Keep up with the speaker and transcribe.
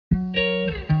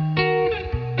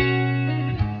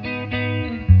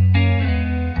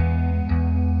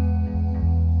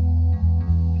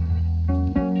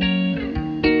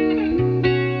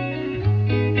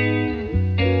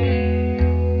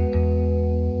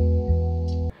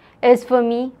As for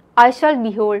me, I shall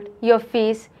behold your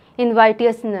face in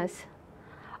righteousness.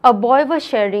 A boy was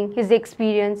sharing his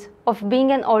experience of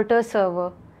being an altar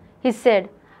server. He said,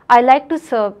 I like to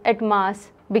serve at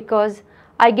Mass because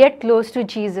I get close to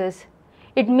Jesus.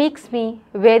 It makes me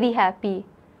very happy.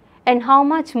 And how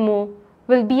much more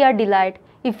will be our delight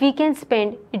if we can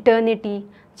spend eternity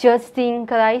just seeing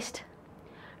Christ?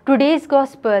 Today's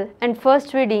Gospel and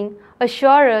first reading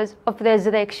assure us of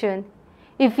resurrection.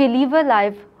 If we live a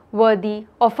life worthy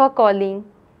of our calling,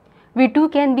 we too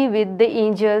can be with the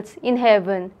angels in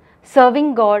heaven,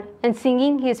 serving God and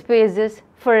singing His praises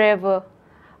forever.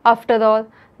 After all,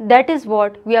 that is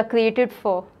what we are created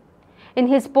for. In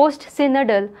his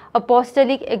post-synodal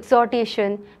apostolic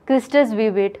exhortation, Christus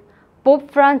Vivit,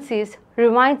 Pope Francis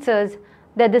reminds us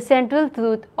that the central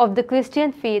truth of the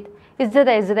Christian faith is the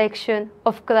resurrection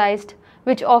of Christ,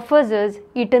 which offers us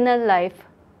eternal life.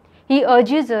 He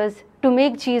urges us to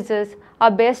make Jesus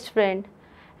our best friend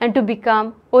and to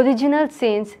become original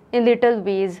saints in little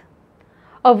ways.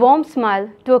 A warm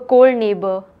smile to a cold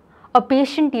neighbor, a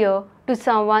patient ear to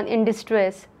someone in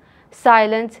distress,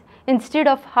 silence instead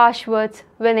of harsh words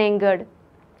when angered,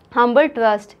 humble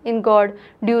trust in God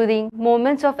during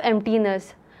moments of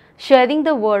emptiness, sharing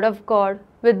the word of God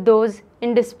with those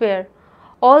in despair.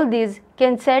 All these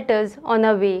can set us on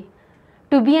our way.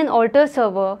 To be an altar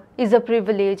server is a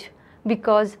privilege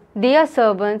because they are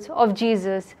servants of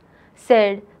Jesus,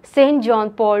 said St.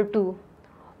 John Paul II.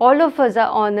 All of us are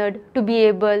honored to be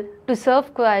able to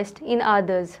serve Christ in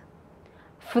others.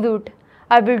 Fruit: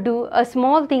 I will do a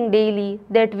small thing daily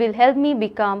that will help me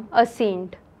become a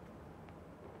saint.